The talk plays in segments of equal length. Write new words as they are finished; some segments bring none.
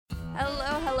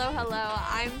Hello.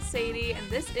 I'm Sadie, and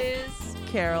this is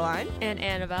Caroline and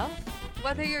Annabelle.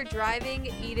 Whether you're driving,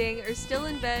 eating, or still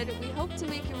in bed, we hope to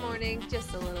make your morning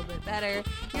just a little bit better.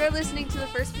 You're listening to the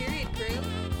First Period Crew.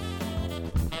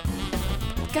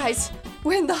 Guys,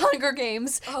 we're in the Hunger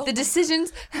Games. Oh. The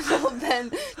decisions have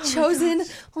been chosen.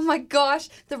 Oh my gosh,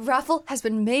 the raffle has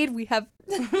been made. We have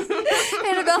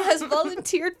Annabelle has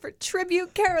volunteered for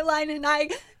tribute. Caroline and I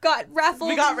got raffled.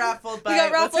 We got raffled by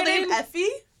what's her name? Effie?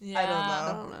 Yeah. I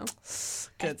don't know.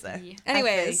 Good Effie. say.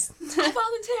 Anyways, I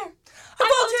volunteer.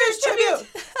 I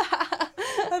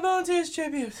volunteer as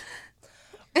tribute.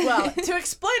 Well, to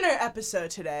explain our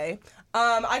episode today,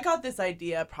 I got this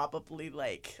idea probably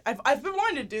I've been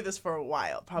wanting to do this for a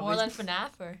while. Probably More than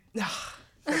FNAF or?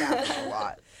 FNAF a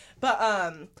lot. But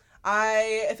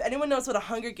if anyone knows what a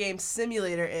Hunger Games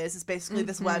simulator is, it's basically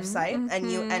this website,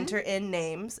 and you enter in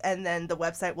names, and then the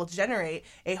website will generate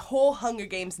a whole Hunger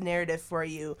Games narrative for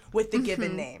you with the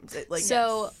given names.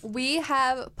 We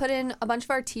have put in a bunch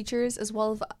of our teachers as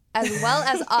well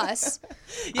as us.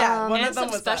 Yeah, one and of them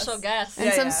some was special us. guests.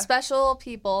 And some special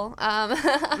people.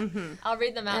 I'll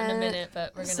read them out in a minute,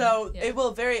 but we're gonna. So it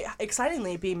will very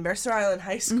excitingly be Mercer Island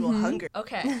High School Hunger.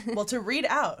 Okay. Well, to read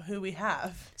out who we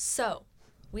have. So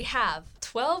we have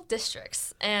 12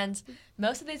 districts, and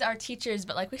most of these are teachers,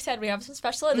 but like we said, we have some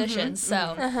special additions.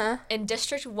 So in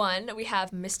District 1, we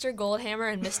have Mr.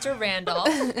 Goldhammer and Mr. Randolph.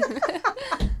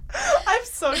 I'm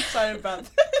so excited about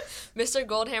this. Mr.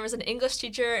 Goldhammer is an English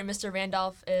teacher, and Mr.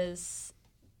 Randolph is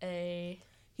He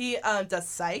does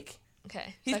psych.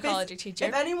 He's psychology teacher.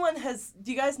 If anyone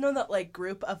do you guys know that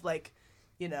group of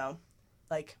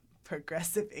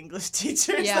progressive English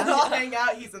teachers that all hang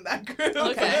out? He's in that group.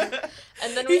 Okay.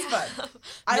 And then he's fun.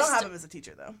 I don't have him as a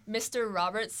teacher though. Mr.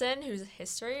 Robertson, who's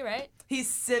history, right? He's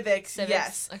civics.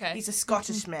 Yes. Okay. He's a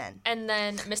Scottish man. And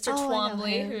then Mr.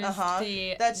 Twombly,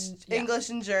 who's that's English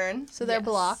and Journ. So they're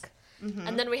block.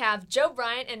 And then we have Joe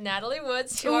Bryant and Natalie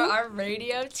Woods, who are our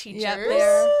radio teachers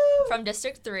from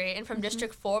District 3. And from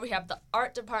District 4, we have the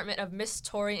art department of Miss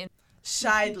Tori and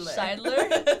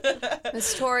Scheidler.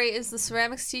 Miss Tori is the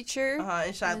ceramics teacher.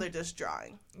 And Scheidler does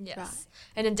drawing. Yes. Right.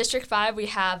 And in District 5, we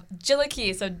have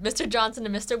Jillicky, so Mr. Johnson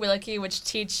and Mr. Willicky, which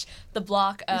teach the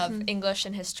block of English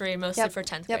and history, mostly for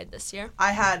 10th grade this year.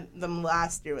 I had them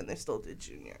last year when they still did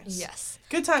juniors. Yes.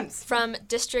 Good times. From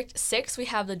District 6, we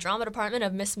have the drama department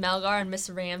of Miss Melgar and Miss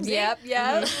Ramsey. Yep.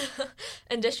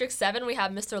 In District 7, we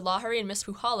have Mr. Lawhery and Miss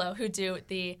Puhalo, who do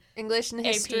the English and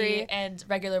history. AP and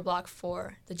regular block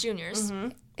for the juniors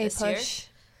this year.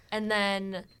 And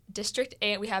then District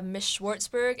 8, we have Miss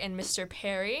Schwartzberg and Mr.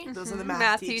 Perry. Those are the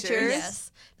math teachers.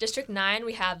 Yes. District 9,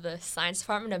 we have the science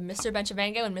department of Mr.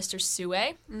 Benchavango and Mr. Sue.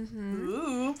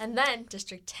 Ooh. And then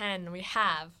District 10, we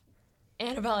have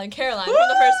Annabelle and Caroline from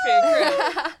the First Period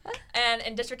Crew. And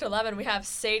in District 11, we have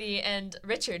Sadie and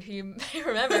Richard, who you may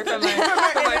remember from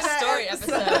our story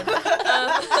episode.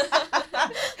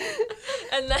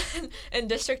 And then in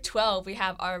District 12, we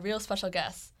have our real special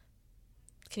guest.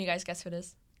 Can you guys guess who it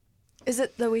is? Is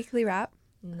it the weekly wrap?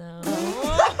 No.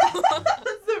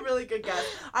 That's a really good guess.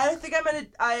 I think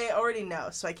I already know,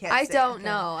 so I can't say. I don't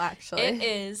know, actually. It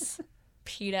is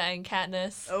PETA and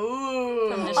Katniss. Oh.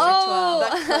 From District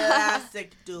 12. The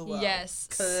classic duo. Yes.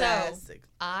 Classic. So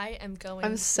I am going.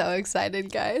 I'm so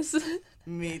excited, guys.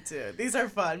 Me too. These are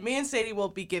fun. Me and Sadie will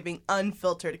be giving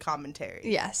unfiltered commentary.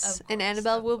 Yes. And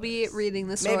Annabelle will be reading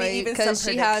the Maybe story even because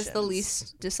some she has the predictions.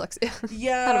 least dyslexia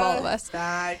Yeah. out of all of us.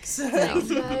 Facts.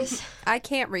 Thanks, guys. I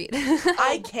can't read.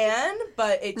 I can,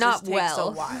 but it Not just takes well.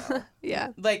 a while. Yeah.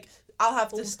 I'll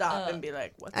have to stop and be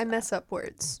like, what's I that? mess up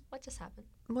words. What just happened?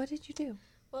 What did you do?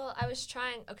 Well, I was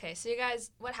trying. Okay, so you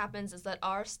guys, what happens is that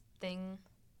our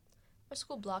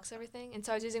school blocks everything, and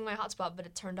so I was using my hotspot, but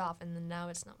it turned off, and then now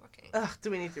it's not working. Ugh, do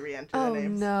we need to re-enter Oh, the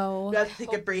names? no. We have to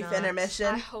take a Hope brief not. intermission.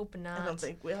 I hope not. I don't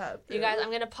think we have to. You guys, I'm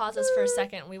going to pause this for a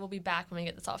second. We will be back when we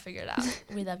get this all figured out.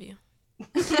 We love you.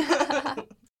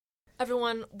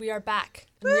 Everyone, we are back.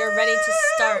 And we are ready to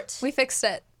start We fixed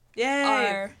it. Yay!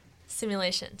 our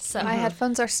simulation. So My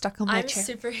headphones are stuck on my I'm chair.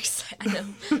 super excited. I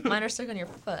know. Mine are stuck on your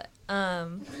foot.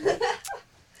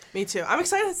 Me too. I'm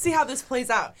excited to see how this plays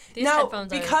out. These now,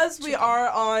 headphones are because we tricky. are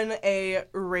on a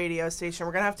radio station,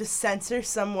 we're going to have to censor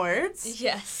some words.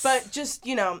 Yes. But just,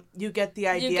 you get the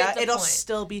idea. get the It'll point.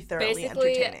 still be thoroughly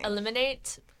basically entertaining.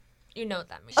 eliminate. You know what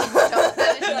that means.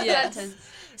 Yes.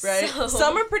 Right? So,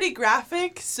 Some are pretty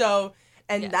graphic, so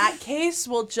in Yes. that case,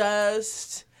 we'll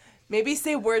just maybe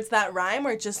say words that rhyme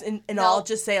or just all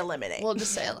just say eliminate. We'll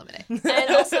just say eliminate. and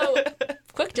also,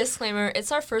 quick disclaimer,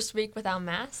 it's our first week without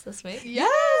masks this week. Yes!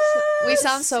 We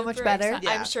sound so much Super better. excited.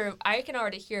 I'm sure I can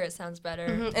already hear it sounds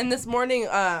better. And this morning,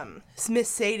 Miss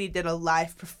Sadie did a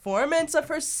live performance of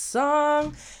her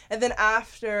song, and then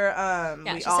after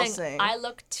we she's all saying sang. "I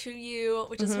Look to You,"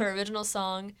 which is her original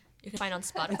song. You can find on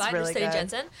Spotify, really Sadie good.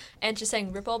 Jensen. And she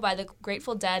sang "Ripple" by the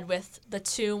Grateful Dead with the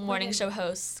two morning show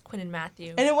hosts, Quinn and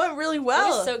Matthew. And it went really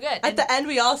well. It was so good. At the end,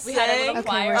 we all sang. We had a little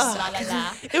choir. we're La, la,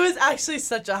 la. It was actually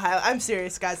such a highlight. I'm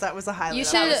serious, guys. That was a highlight. You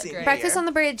of our should. senior Breakfast year. on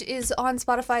the Bridge is on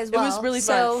Spotify as It well. was really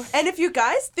so fun. And if you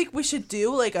guys think we should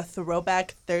do like a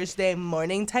throwback Thursday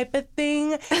morning type of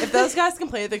thing, if those guys can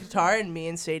play the guitar and me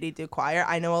and Sadie do choir,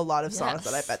 I know a lot of songs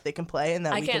that I bet they can play and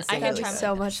that we can sing. I can really try good.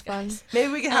 so much fun.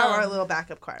 Maybe we can have our little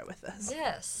backup choir with us.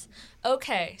 Yes.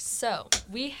 Okay, so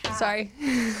we have... Sorry.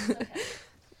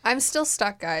 I'm still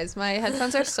stuck, guys. My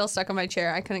headphones are still stuck on my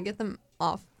chair. I couldn't get them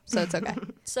off, so it's okay.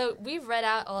 So we've read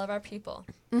out all of our people.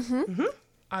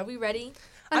 Are we ready?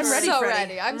 I'm ready, so Freddie.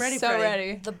 ready. I'm ready, so Freddie.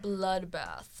 ready. The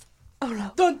bloodbath. Oh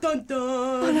no. Dun dun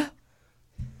dun.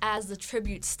 As the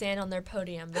tributes stand on their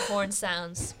podium, the horn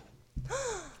sounds.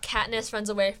 Katniss runs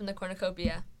away from the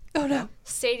cornucopia. Oh no.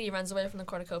 Sadie runs away from the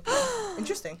cornucopia.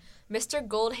 Interesting. Mr.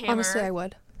 Goldhammer. Honestly, I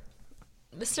would.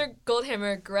 Mr.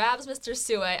 Goldhammer grabs Mr.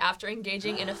 Sue after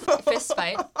engaging in a fist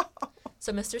fight.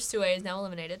 So Mr. Sue is now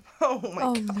eliminated. Oh my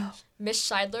Oh god. no. Miss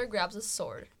Scheidler grabs a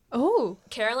sword. Oh.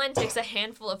 Caroline takes a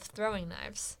handful of throwing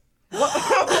knives.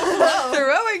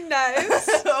 Throwing knives.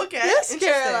 Okay. Yes, interesting.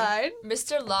 Caroline.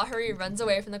 Mr. Lawhery runs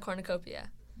away from the cornucopia.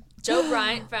 Joe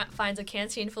Bryant finds a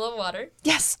canteen full of water.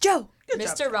 Yes, Joe. Good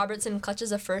Mr. job. Robertson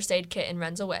clutches a first aid kit and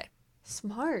runs away.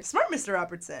 Smart. Smart, Mr.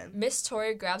 Robertson. Miss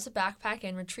Tori grabs a backpack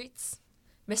and retreats.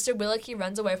 Mr. Willicke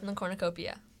runs away from the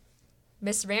cornucopia.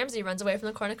 Miss Ramsey runs away from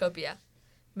the cornucopia.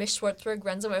 Miss Schwartzberg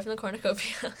runs away from the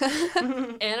cornucopia.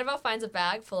 Annabelle finds a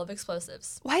bag full of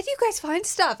explosives. Why do you guys find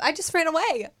stuff? I just ran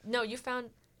away. No, you found...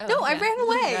 Oh, No, I yeah. ran No,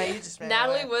 away. you just ran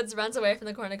Natalie away. Woods runs away from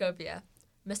the cornucopia.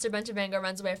 Mr. Benchavango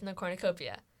runs away from the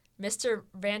cornucopia. Mr.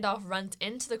 Randolph runs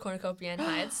into the cornucopia and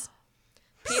hides.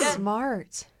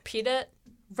 Smart. PETA,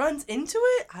 Runs into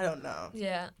it? I don't know.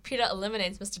 yeah, PETA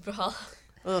eliminates Mr. Buhal.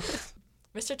 Ugh.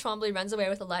 Mr. Twombly runs away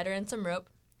with a lighter and some rope.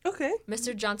 Okay.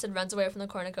 Mr. Johnson runs away from the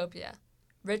cornucopia.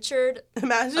 Richard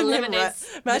Imagine him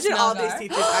eliminates Imagine Miss all Melgar. these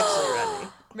teachers actually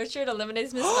running.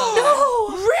 Eliminates Miss Melgar.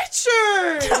 Oh,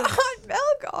 Richard! God,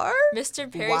 Melgar.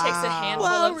 Mr. Perry takes a Wow. handful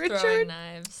Wow, of Richard. throwing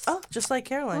knives. Oh, just like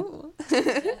Caroline. Ooh.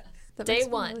 That Day makes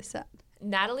me one. really sad.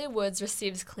 Natalie Woods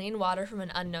receives clean water from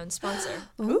an unknown sponsor.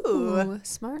 Ooh.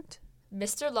 Smart.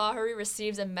 Mr. Lawhery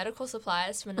receives a medical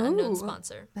supplies from an unknown Ooh.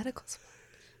 sponsor. Medical.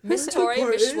 Miss Tori,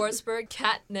 Miss Important. Schwartzberg,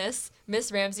 Katniss,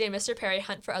 Miss Ramsey, and Mr. Perry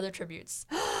hunt for other tributes.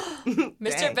 Mr.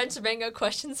 Dang. Benchavango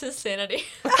questions his sanity.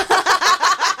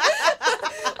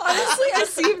 Honestly, I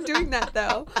see him doing that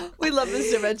though. We love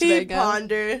Mr. He Benchavango.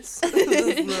 ponders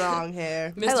his long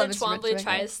hair. Mr. love Mr. Twombly Benchavango.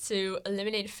 tries to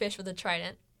eliminate fish with a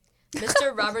trident.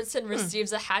 Mr. Robertson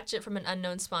receives a hatchet from an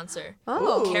unknown sponsor.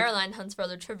 Oh. Ooh. Caroline hunts for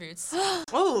other tributes.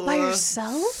 Oh. By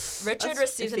yourself? Richard That's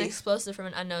receives an iffy. explosive from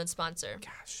an unknown sponsor.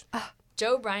 Gosh.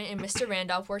 Joe Bryant and Mr.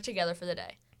 Randolph work together for the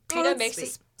day. Oh, PETA that's makes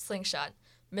sweet. a slingshot.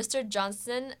 Mr.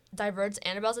 Johnson diverts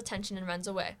Annabelle's attention and runs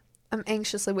away. I'm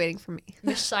anxiously waiting for me.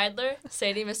 Miss Scheidler,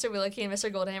 Sadie, Mr. Willicke, and Mr.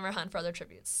 Goldhammer hunt for other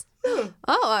tributes. Oh,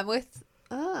 I'm with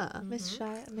Miss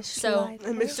Miss So, Schley.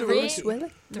 And Mr. Three- Willicke.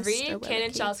 Willie. Three Mr. cannon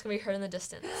Willicke. shots can be heard in the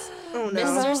distance. Oh no.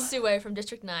 Mr. Sue from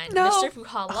District 9, No. Mr.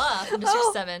 Fuhala from District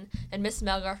Oh. 7, and Miss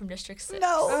Melgar from District 6.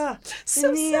 No. Ah, So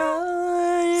in the sad.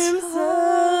 arms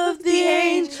of the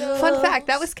angel. Fun fact: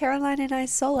 that was Caroline and I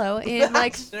solo in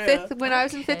like That's true. fifth when I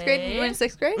was in fifth grade and you were in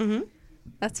sixth grade. Mhm.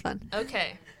 That's fun.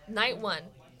 Okay, night one.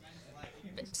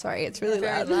 Sorry, it's really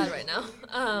Very loud. loud right now.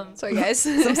 Sorry, guys.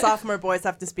 Some sophomore boys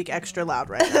have to speak extra loud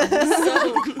right now.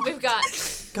 So we've got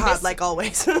God, like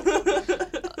always.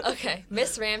 okay,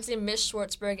 Miss Ramsey, Miss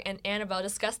Schwartzberg, and Annabelle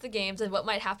discuss the games and what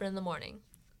might happen in the morning.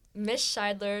 Miss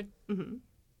Scheidler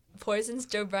poisons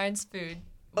Joe Bryant's food,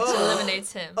 which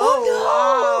eliminates him.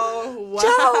 Oh,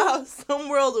 wow. Wow. Some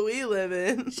world we live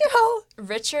in. Joe.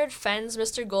 Richard fends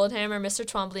Mr. Goldhammer, Mr.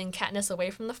 Twombly, and Katniss away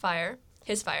from the fire.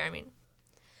 His fire, I mean.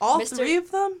 All Mr. three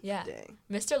of them? Yeah. Dang.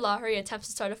 Mr. Lawhery attempts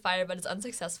to start a fire but is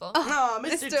unsuccessful. Oh,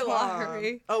 Mr. Mr. Twom.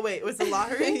 Lawhery. Oh, wait. Was it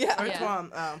Lawhery? Yeah. Or Yeah. Twom?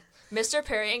 Oh. Mr.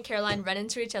 Perry and Caroline run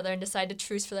into each other and decide to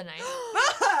truce for the night.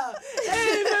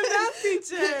 Hey, my math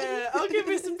teacher. Okay,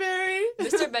 Mr. Perry.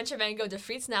 Mr. Benchavango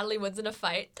defeats Natalie Woods in a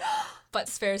fight, but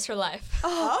spares her life.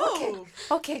 Oh,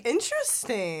 Okay.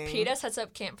 interesting. PETA sets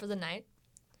up camp for the night.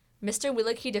 Mr.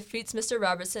 Willicke defeats Mr.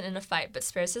 Robertson in a fight, but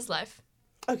spares his life.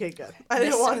 Okay, good. I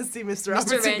didn't Mr. want to see Mr.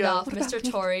 Robertson Mr. Randolph, go.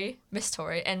 Mr. Tori, Miss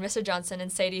Tori, and Mr. Johnson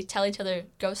and Sadie tell each other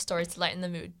ghost stories to lighten the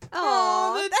mood.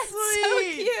 Oh, Aw, that's so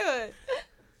sweet. cute.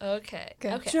 Okay.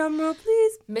 Drum roll,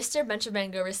 please. Mr.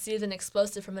 Benchamango received an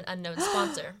explosive from an unknown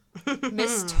sponsor.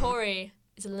 Miss Tori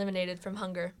is eliminated from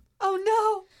hunger. Oh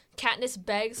no. Katniss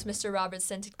begs Mr.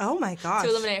 Robertson Oh my gosh. to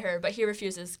eliminate her, but he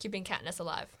refuses, keeping Katniss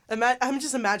alive. I'm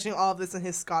just imagining all of this in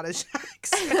his Scottish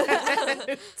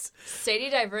accent. Sadie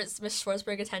diverts Miss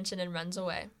Schwartzberg's attention and runs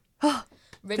away.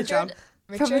 Good job.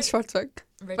 From Miss Schwartzberg.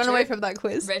 Run away from that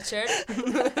quiz. Richard,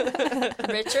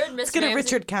 Miss Let's get a Ramsey.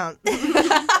 Richard count.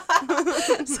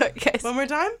 Sorry, guys. One more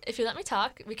time? If you let me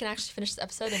talk, we can actually finish this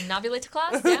episode and not be late to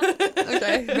class. Yeah.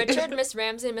 Okay. Richard, Miss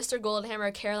Ramsey, Mr.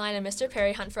 Goldhammer, Caroline, and Mr.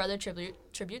 Perry hunt for other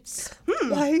tributes.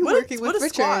 Why are you working with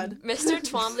Richard? Squad. Mr.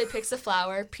 Twombly picks a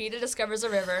flower. Peeta discovers a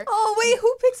river. Oh, wait,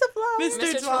 who picks up flowers?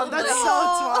 Mr. Twom. That's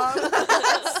Twombly. so Twom.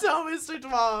 That's so Mr.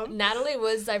 Twom. Natalie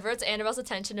Woods diverts Annabelle's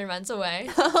attention and runs away.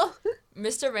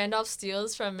 Mr. Randolph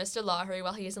steals from Mr. Lawry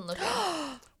while he isn't looking.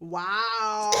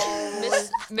 Wow.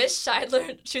 Miss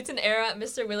Scheidler shoots an arrow at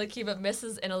Mr. Willicke but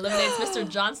misses and eliminates Mr.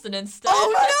 Johnston instead.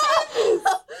 Oh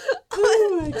no!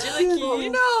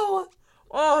 Willicke. No!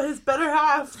 Oh, his better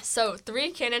half. So,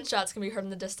 3 cannon shots can be heard in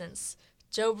the distance.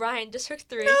 Joe Bryant, District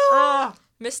 3. Ah.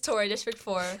 Miss Tori, District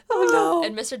 4. Oh no!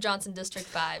 And Mr. Johnson, District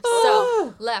 5.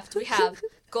 So, left, we have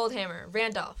Goldhammer,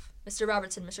 Randolph, Mr.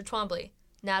 Robertson, Mr. Twombly,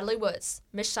 Natalie Woods,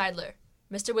 Miss Scheidler,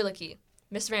 Mr. Willicke,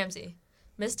 Miss Ramsey,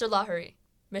 Mr. Lawry,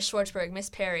 Miss Schwartzberg, Miss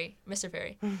Perry, Mr.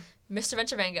 Perry, Mr.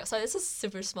 Venturvango. Sorry, this is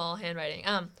super small handwriting.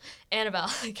 Annabelle,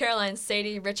 Caroline,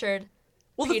 Sadie, Richard,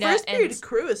 Well, the Peeta, first period and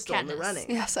crew is still in the Katniss. running.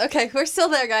 Yes, okay, we're still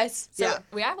there, guys. So Yeah.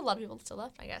 we have a lot of people still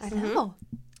left, I guess. I know.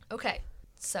 Okay,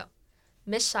 so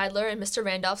Miss Scheidler and Mr.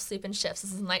 Randolph sleep in shifts.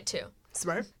 This is night 2.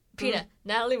 Smart. Peeta,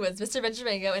 Natalie Woods, Mr.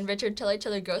 Venturvango, and Richard tell each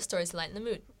other ghost stories to lighten the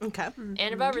mood. Okay.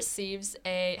 Annabelle receives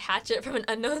a hatchet from an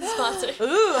unknown sponsor.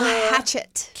 Ooh.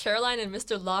 Hatchet. Caroline and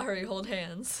Mr. Lawry hold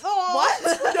hands. Oh. What?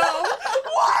 No.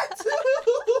 What?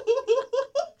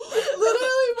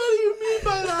 Literally, what do you mean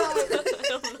by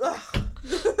that?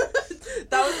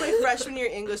 That was my freshman year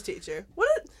English teacher.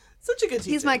 Such a good teacher.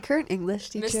 He's my current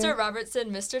English teacher. Mr. Robertson,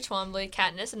 Mr. Twombly,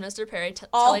 Katniss, and Mr. Perry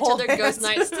All tell each other hold ghost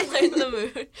hands. nights to lighten the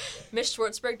mood. Miss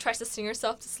Schwartzberg tries to sing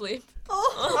herself to sleep.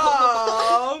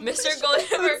 Oh. Mr.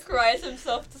 Goldhammer cries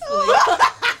himself to sleep.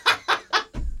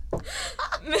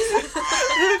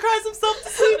 He cries himself to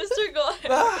sleep. Mr. Goldhammer.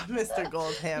 Ah, Mr.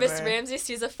 Goldhammer. Miss Ramsey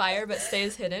sees a fire but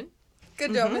stays hidden.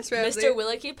 Good job, Miss Ramsey. Mr.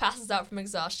 Willicke passes out from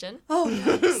exhaustion. Oh,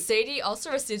 no. Sadie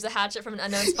also receives a hatchet from an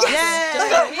unknown sponsor. Yay! Just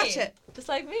like me. Hatchet. Just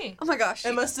like me. Oh my gosh.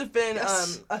 It must have been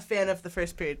Yes. a fan of the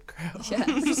first period crew. Yes.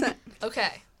 100%.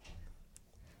 Okay.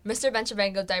 Mr.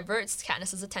 Benchavango diverts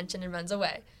Katniss's attention and runs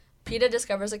away. Peeta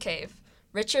discovers a cave.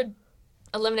 Richard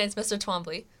eliminates Mr.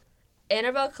 Twombly.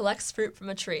 Annabelle collects fruit from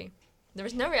a tree. There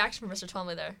was no reaction from Mr.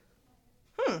 Twombly there.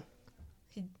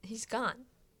 He's gone.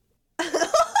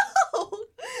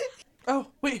 Oh,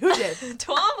 wait, who did?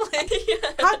 Twombly!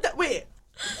 How'd that, wait,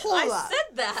 hold I up.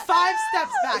 said that! 5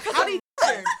 steps back. How do you...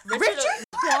 Richard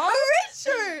God.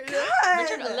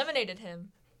 Richard eliminated him.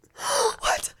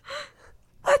 What?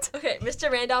 What? Okay,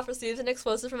 Mr. Randolph receives an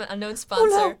explosive from an unknown sponsor.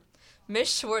 no.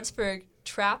 Miss Schwartzberg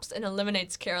traps and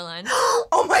eliminates Caroline.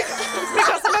 Oh my god,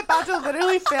 because I'm about to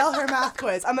literally fail her math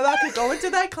quiz. I'm about to go into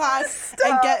that class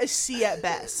and get a C at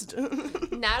best.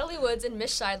 Natalie Woods and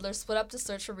Miss Scheidler split up to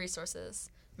search for resources.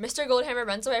 Mr. Goldhammer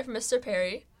runs away from Mr.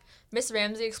 Perry. Miss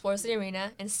Ramsey explores the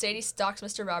arena, and Sadie stalks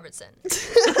Mr. Robertson.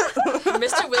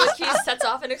 Mr. Willicke sets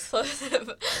off an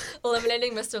explosive,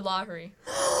 eliminating Mr. Lawry.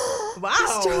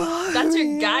 Wow. That's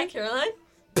your guy, Caroline?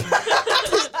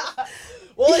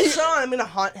 Well, it's Sean. I'm going to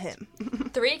haunt him.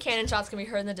 3 cannon shots can be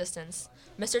heard in the distance.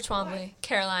 Mr. Twombly,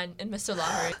 Caroline, and Mr.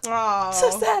 Lawry. Oh. So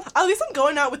sad. At least I'm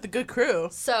going out with the good crew.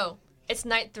 So, it's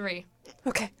night 3.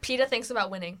 Okay. Peeta thinks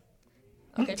about winning.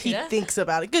 Okay, He Peeta? thinks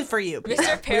about it. Good for you. Peter. Mr.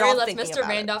 We're Perry all lets thinking Mr.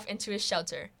 about it. Randolph into his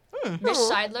shelter. Miss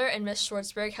Scheidler and Miss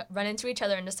Schwartzberg run into each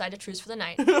other and decide to truce for the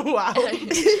night. Wow.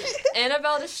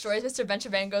 Annabelle destroys Mr.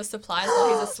 Benchavango's supplies while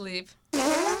he's asleep.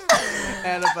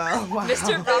 Annabelle. Wow.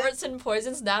 Mr. Robertson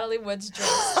poisons Natalie Wood's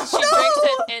drinks. She drinks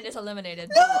it and is eliminated.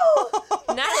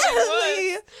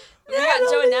 Natalie Woods! We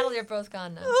got Joe and Natalie are both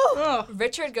gone now. Oh.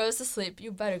 Richard goes to sleep.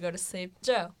 You better go to sleep.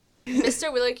 Joe.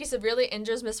 Mr. Willicke severely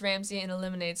injures Miss Ramsey and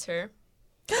eliminates her.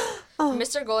 Oh.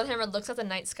 Mr. Goldhammer looks at the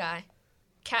night sky.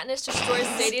 Katniss destroys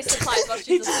Sadie's supplies while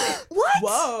she's asleep. What?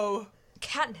 Whoa.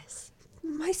 Katniss.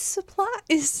 My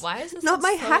supplies. Why is this Not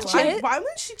one my so hatchet. loud? Why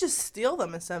wouldn't she just steal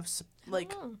them instead of,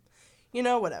 like, Oh. you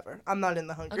know, whatever. I'm not in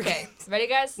the Hunger Okay, Games. ready,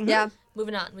 guys? Yeah,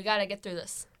 Moving on. We gotta get through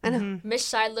this. I know. Miss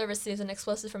Scheidler receives an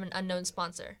explosive from an unknown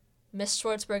sponsor. Miss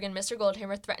Schwartzberg and Mr.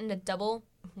 Goldhammer threaten a double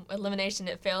elimination.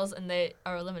 It fails, and they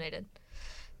are eliminated.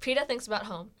 Peeta thinks about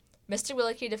home. Mr.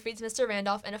 Wilkie defeats Mr.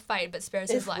 Randolph in a fight but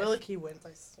spares his If life. Wilkie wins,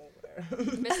 I swear.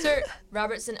 Mr.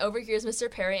 Robertson overhears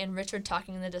Mr. Perry and Richard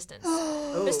talking in the distance.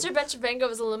 Mr. Benchavango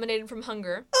is eliminated from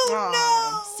hunger.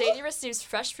 Oh, Sadie receives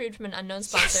fresh food from an unknown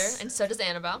sponsor, and so does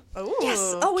Annabelle. no. Yes.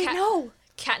 Oh, wait, Cat- no.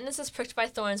 Katniss is pricked by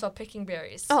thorns while picking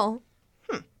berries. Oh.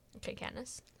 Okay,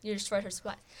 Katniss. You destroyed her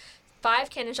supplies. 5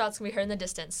 cannon shots can be heard in the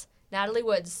distance. Natalie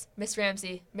Woods, Miss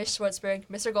Ramsey, Miss Schwartzberg,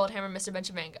 Mr. Goldhammer, Mr.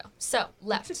 Benchavango. So,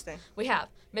 left. Interesting. We have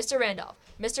Mr. Randolph,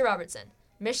 Mr. Robertson,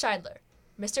 Miss Scheidler,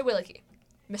 Mr. Wilkie,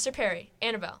 Mr. Perry,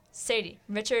 Annabelle, Sadie,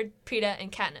 Richard, Peta,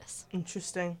 and Katniss.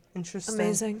 Interesting.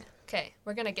 Amazing. Okay,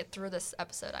 we're gonna get through this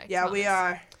episode, I Yeah, we promise.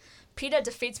 are. Peta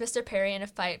defeats Mr. Perry in a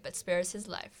fight but spares his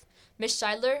life. Miss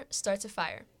Scheidler starts a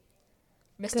fire.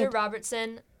 Mr. Good.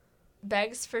 Robertson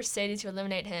begs for Sadie to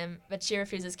eliminate him, but she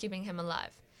refuses, keeping him alive.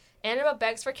 Annabelle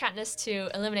begs for Katniss to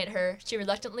eliminate her. She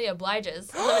reluctantly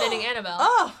obliges, eliminating Annabelle.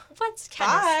 Oh, What? Katniss.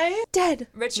 bye. Dead.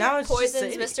 Now Richard it's just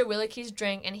poisons Sadie. Mr. Willie's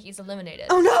drink and he's eliminated.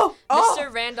 Oh, no. Oh.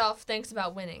 Mr. Randolph thinks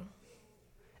about winning.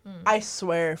 I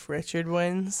swear if Richard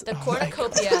wins. The oh my God.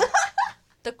 cornucopia.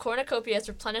 The cornucopia is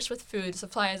replenished with food,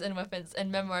 supplies, and weapons,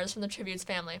 and memoirs from the tribute's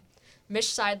family.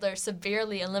 Miss Scheidler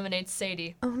severely eliminates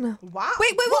Sadie. Oh, no. Wow.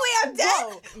 Wait, I'm dead.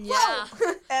 Whoa. Yeah.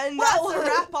 And Whoa. that's a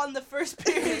wrap on the first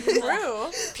period through.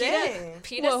 Dang.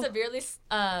 Peta Whoa. severely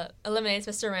eliminates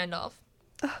Mr. Randolph.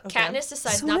 Okay. Katniss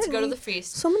decides So not to go to many- the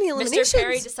feast. So many Mr. eliminations.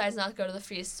 Perry decides not to go to the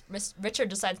feast. Richard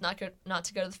decides not to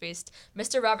go to the feast.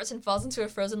 Mr. Robertson falls into a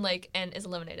frozen lake and is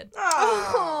eliminated.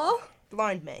 Aw.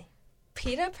 Blind May.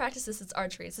 Peta practices its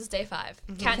archery. This is day 5.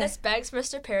 Katniss begs for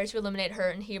Mr. Perry to eliminate her,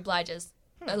 and he obliges,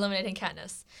 eliminating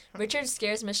Katniss. Richard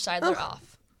scares Miss Scheidler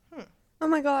off. Oh,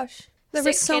 my gosh. There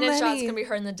were 6 so cannon many. shots can be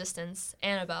heard in the distance.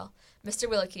 Annabelle, Mr.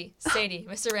 Wilkie, Sadie,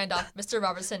 Mr. Randolph, Mr.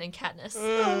 Robertson, and Katniss.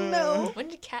 Oh, no. When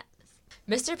did Katniss?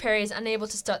 Mr. Perry is unable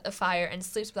to start the fire and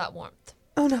sleeps without warmth.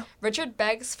 Oh, no. Richard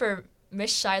begs for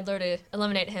Miss Scheidler to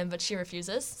eliminate him, but she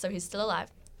refuses, so he's still alive.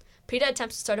 Peta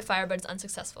attempts to start a fire, but is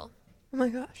unsuccessful. Oh, my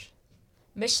gosh.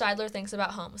 Miss Scheidler thinks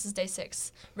about home. This is day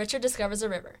 6. Richard discovers a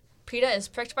river. Peta is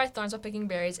pricked by thorns while picking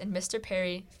berries, and Mr.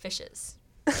 Perry fishes.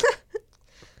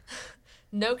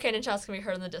 No cannon shots can be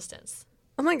heard in the distance.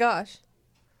 Oh, my gosh.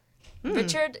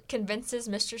 Richard convinces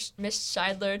Miss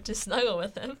Scheidler to snuggle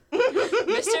with him.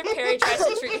 Mr. Perry tries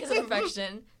to treat his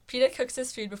infection. Peta cooks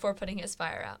his food before putting his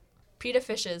fire out. Peta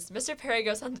fishes. Mr. Perry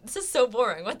goes on. This is so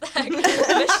boring. What the heck?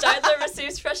 Miss Scheidler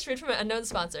receives fresh food from an unknown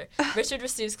sponsor. Richard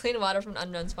receives clean water from an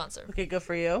unknown sponsor. Okay, good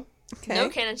for you. Okay. No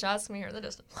cannon shots can be heard in the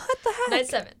distance. What the heck? Night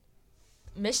 7.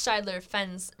 Miss Scheidler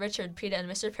fends Richard, Peta, and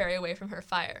Mr. Perry away from her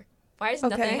fire. Why is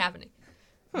nothing Okay. happening?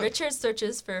 Richard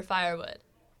searches for firewood.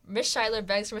 Miss Scheidler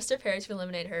begs for Mr. Perry to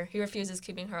eliminate her. He refuses,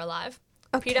 keeping her alive.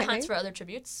 Okay. Peta hunts for other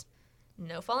tributes.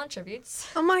 No fallen tributes.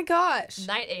 Oh, my gosh.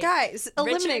 Night 8. Guys,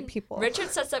 eliminate people. Richard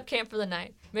sets up camp for the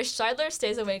night. Miss Scheidler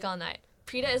stays awake all night.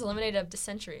 Peta is eliminated of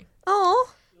dysentery.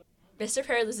 Oh. Mr.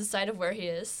 Perry loses sight of where he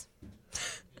is.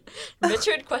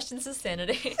 Richard questions his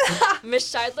sanity.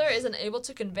 Miss Scheidler is unable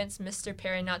to convince Mr.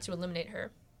 Perry not to eliminate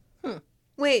her.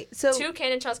 Wait, so 2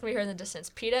 cannon shots can be heard in the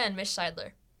distance. Peta and Miss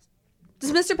Scheidler.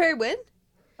 does Mr. Perry win?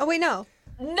 Oh, wait, no.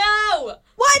 No!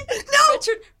 What?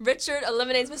 No! Richard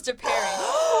eliminates Mr. Perry.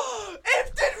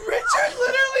 If did Richard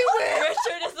literally win?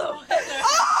 Richard is the winner.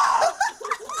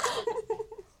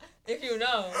 If you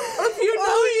know. If you know,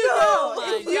 you know. Oh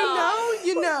my If you God. know,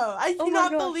 you know. I Oh my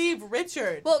cannot God. believe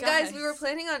Richard. Well, Guys. guys, we were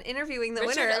planning on interviewing the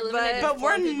Richard winner, eliminated but But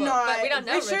we're 4 people, not. but we don't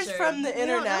know Richard's Richard. from the We don't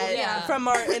know internet. him. Yeah. From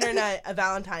our internet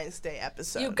Valentine's Day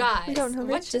episode. You guys, We don't know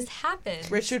what Richard. just happened?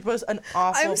 Richard was an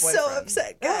awful I'm boyfriend. so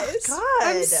upset, guys. Oh, God.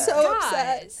 I'm so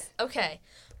upset. Guys. Okay.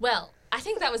 Well, I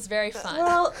think that was very fun.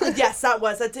 Well, yes, that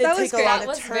was. That did That was take a great. lot That of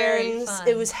was very turns. fun.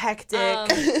 It was hectic.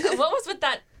 What was with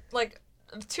that, like,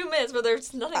 2 minutes where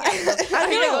there's nothing else? I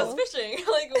Peta know. goes fishing.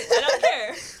 Like, I don't care.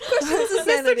 Questions of Mr.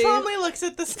 sanity. Tromley looks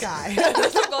at the sky.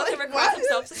 Mr. Goldhammer cries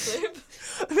himself to sleep.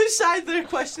 Miss Scheidler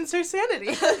questions her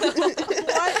sanity.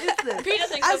 What is this? Peta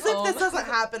thinks As of if home. this doesn't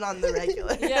happen on the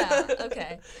regular. Yeah,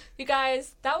 okay. You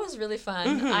guys, that was really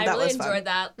fun. I that really was fun. enjoyed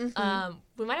that.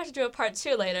 We might have to do a part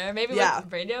 2 later. Maybe Yeah.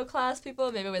 with radio class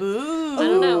people, maybe with... Ooh. I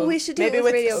don't know. We should do Maybe it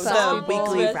with radio the class people.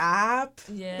 weekly With- wrap.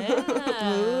 Yeah.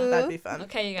 That'd be fun.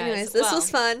 Okay, you guys. Anyways, this well,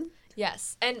 was fun.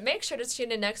 Yes, and make sure to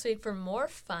tune in next week for more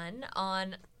fun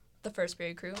on the First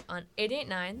Period Crew on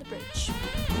 88.9 The Bridge.